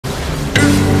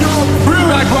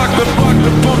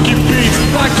funky beats.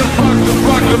 Like to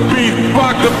rock the beat,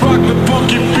 rock the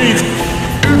funky beats.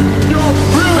 If you're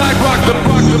real, like rock the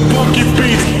funky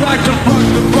beats. Like to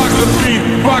rock the beat,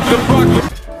 rock the.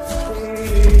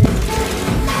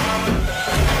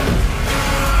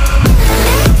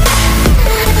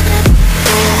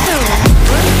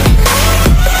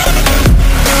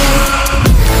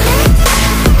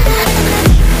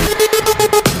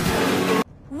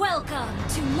 Welcome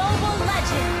to Mobile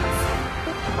Legends!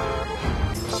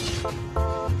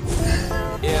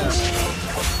 Yeah,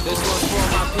 this one's for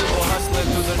my people hustling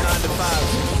through the 9 to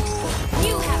 5.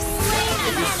 You have slain an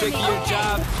If you're sick of your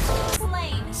job,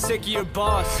 Slain. sick of your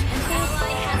boss, An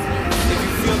ally has if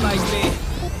you feel like me,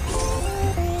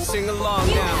 sing along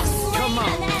now. Come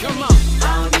on, come on. I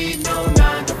don't need no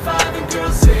 9 to 5 and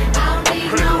girls sing. I don't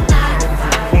need no 9 to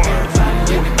 5.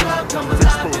 Everybody in the club, come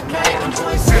alive tonight and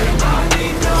boys sing. I don't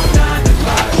need no 9 to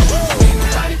 5. Ain't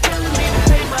nobody telling me to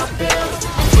pay my bills.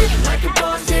 I'm living like a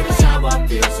boss, here is how I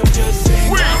feel, so just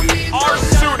sing. We are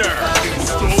sooner.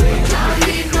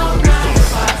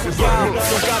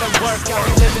 Don't gotta work, I'm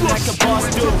living like a boss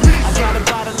do. I got a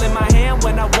bottle in my hand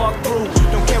when I walk through.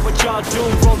 Don't care what y'all do,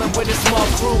 rolling with a small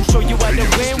crew. Show you how to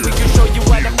win, we can show you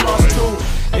how to floss too.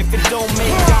 If it don't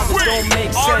make dollars, don't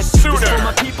make sense. It's for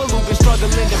my people who've been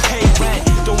struggling to pay rent.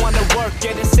 Don't wanna work,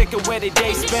 getting sick of where they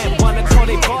day spent. Wanna call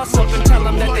they boss up and tell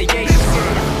them that they ain't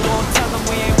shit. Don't tell them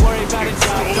we ain't worried about a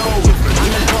job, no.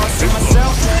 I'm the boss of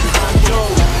myself, man, I'm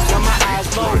dope. Got my eyes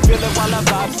low, feel it while I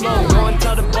vibe slow. Going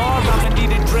to the bar, I'ma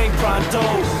need a drink pronto.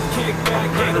 Kick back,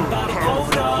 get a bottle,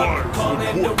 hold up. Call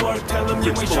in to work, tell them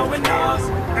you ain't showing up.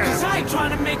 Cause I ain't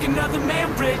trying to make another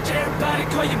man rich. Everybody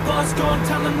call your boss, go and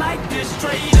tell him like this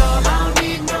straight up. I don't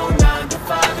need no 9 to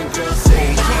 5 and girls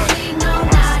sing. I don't need no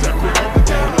 9 to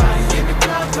 5. Everybody in the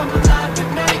club, come alive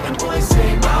tonight and boys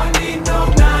sing. I don't need no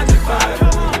 9 to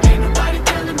 5. Ain't nobody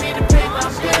telling me to pay my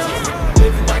bills.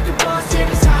 Living like a boss, here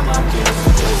is how I feel, so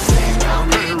just sing. I don't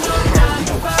need no 9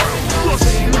 to 5 and girls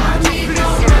sing. I don't need no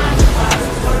 9 to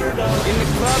 5. Word up. In the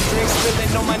club, drinks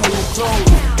spilling on my new clothes.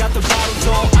 Got the bottles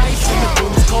all ice and the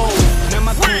room's cold. Now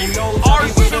my crew knows I'll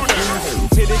be with a few.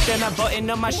 Hit it, then I button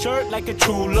up my shirt like a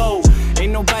true low.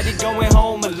 Ain't nobody going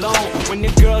home alone. When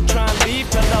your girl try and leave,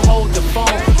 tell her hold the phone.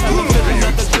 Tell her fill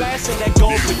another glass of that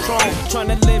gold Patron.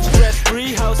 Tryna live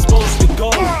stress-free, how it's supposed to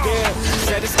go. Yeah,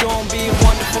 said it's gonna be a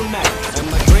wonderful night. And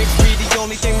my drinks be the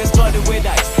only thing that's flooded with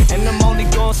ice. And I'm only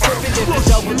gonna slip it if it's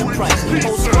double the price.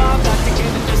 Whole squad got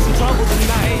together, just some trouble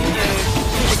tonight. Yeah.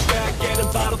 Kick back, get a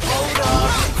bottle, hold up.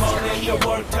 Call in your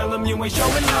work, tell them you ain't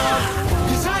showing up.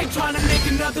 Cause I ain't trying to make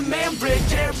another man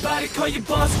rich. Everybody call your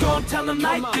boss, go and tell him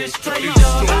like this straight up.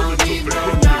 I don't need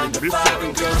no 9 to 5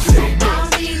 and girls sing. I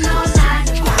don't need no 9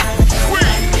 to 5. We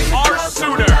are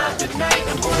sooner. Tonight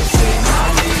and boys sing. I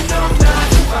don't need no 9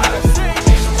 to 5.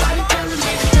 Ain't nobody telling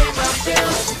me to pay my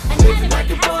bills. Living like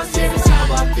a boss, here is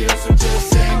how I feel, so just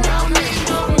sing. I don't need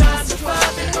no 9 to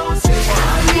 5 and girls sing. I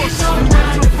don't need no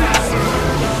 9 to 5.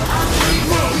 I don't need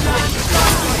no 9 to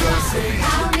 5 and girls sing.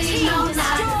 I don't need no 9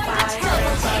 to 5.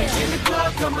 Everybody in the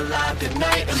club, come alive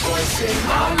tonight and boys sing.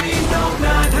 I don't need no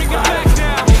 9 to 5.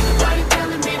 Ain't nobody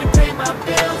telling me to pay my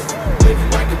bills.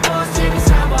 Living like a boss, here is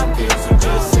how I feel, so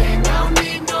just sing. I don't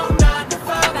need no 9 to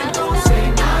 5 and don't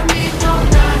sing. I don't need no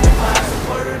 9 to 5, so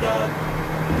word up.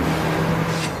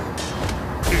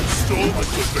 Install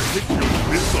the vehicular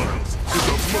missiles to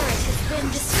the must.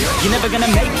 You're never gonna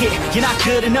make it, you're not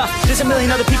good enough. There's a million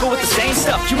other people with the same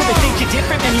stuff. You really think you're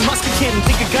different? Man, you must be kidding.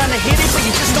 Think you're gonna hit it, but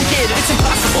you just don't get it. It's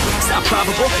impossible, it's not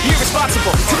probable, you're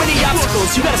irresponsible. Too many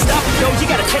obstacles, you gotta stop it, yo. You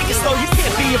gotta take it slow, you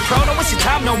can't be a pro. Don't waste your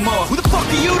time no more. Who the fuck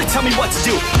are you to tell me what to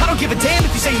do? I don't give a damn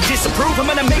if you say you disapprove. I'm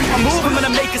gonna make my move, I'm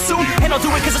gonna make it soon. And I'll do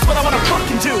it cause it's what I wanna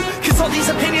fucking do. Cause all these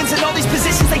opinions and all these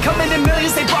positions, they come in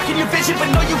millions, they blocking your vision. But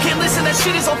no, you can't listen, that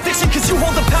shit is all fiction. Cause you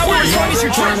hold the power as long as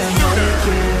you're trying to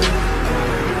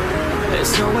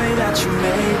There's no way that you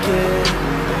make it,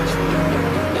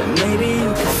 and maybe you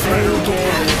can fake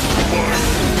it,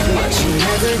 but you're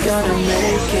never gonna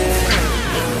make it.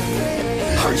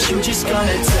 Aren't you just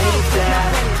gonna take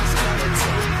that?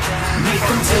 Make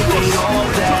them take it all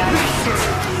back.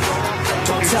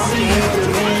 Don't tell me you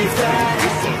believe that.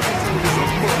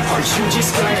 Aren't you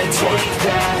just gonna take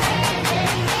that?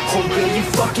 Or will you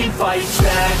fucking fight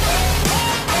back?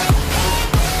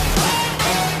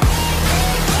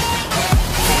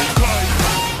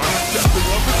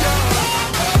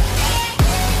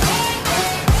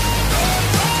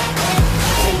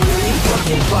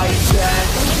 Fight back.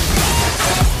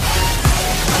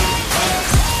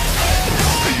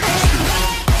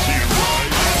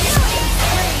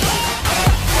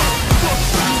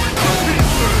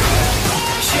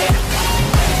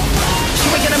 You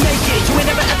ain't gonna make it, you ain't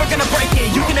never ever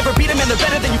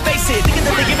then you face it. Thinking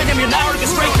that they give a damn, you're not like a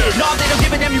straight kid. No, they don't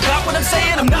give a damn, you got what I'm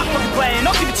saying? I'm not fucking playing,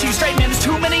 I'll give it to you straight, man. There's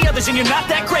too many others and you're not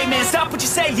that great, man. Stop what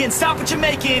you're saying, stop what you're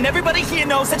making. Everybody here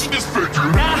knows that you just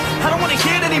faking. Nah, I don't wanna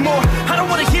hear it anymore, I don't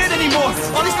wanna hear it anymore.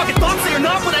 All these fucking thoughts, they are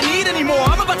not what I need anymore.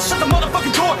 I'm about to shut the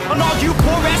motherfucking door on all you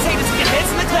poor ass haters with your heads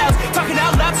in the clouds, talking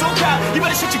out loud so proud. You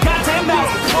better shut your goddamn mouth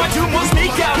before I do more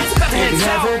sneak out. It's about to head You're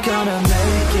south. never gonna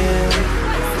make it.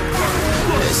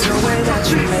 There's no way that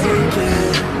you make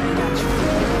it.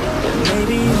 And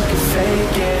maybe you can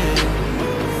fake it,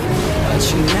 but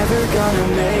you're never gonna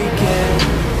make it.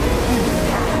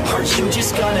 Aren't you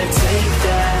just gonna take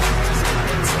that?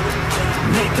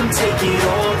 Make them take it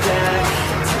all back.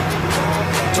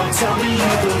 Don't tell me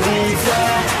you believe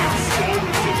that.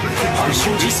 Aren't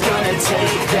you just gonna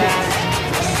take that?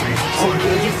 Or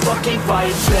will you fucking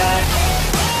fight back?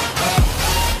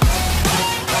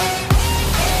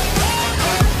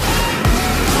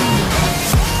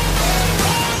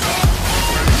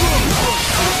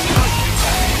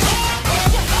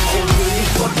 Or will you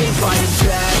fucking fight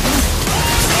back?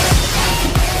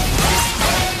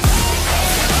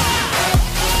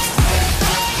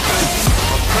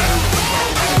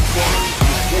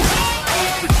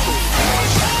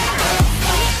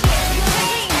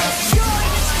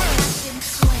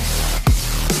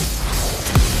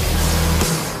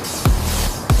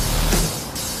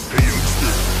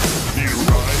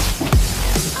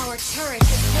 Our turret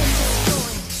has been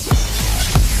destroyed.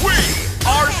 We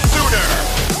are Sooner.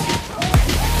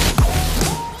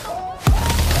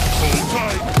 Hold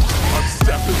tight. I'm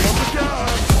stepping on the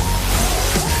gas.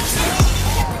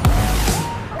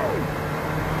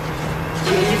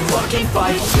 Will you fucking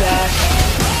fight back?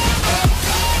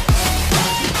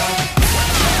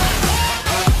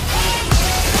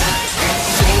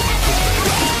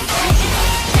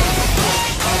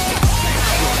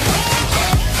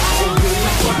 Or will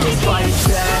you fucking fight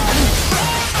back?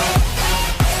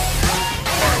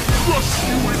 Crush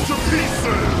you into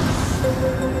pieces.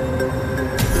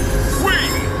 We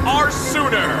are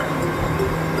Sooner.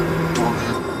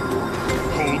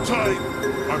 Hold tight.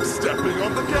 I'm stepping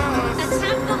on the gas.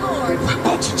 Attack the Lord.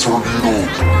 About to turn it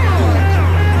on.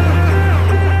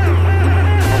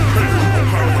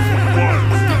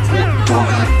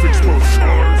 Fix both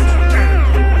cars.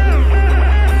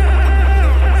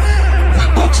 We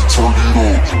about to turn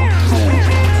it on.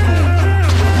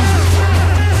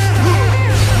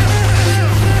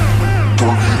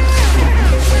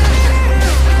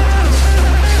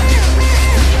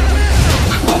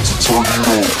 Turn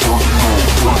it on.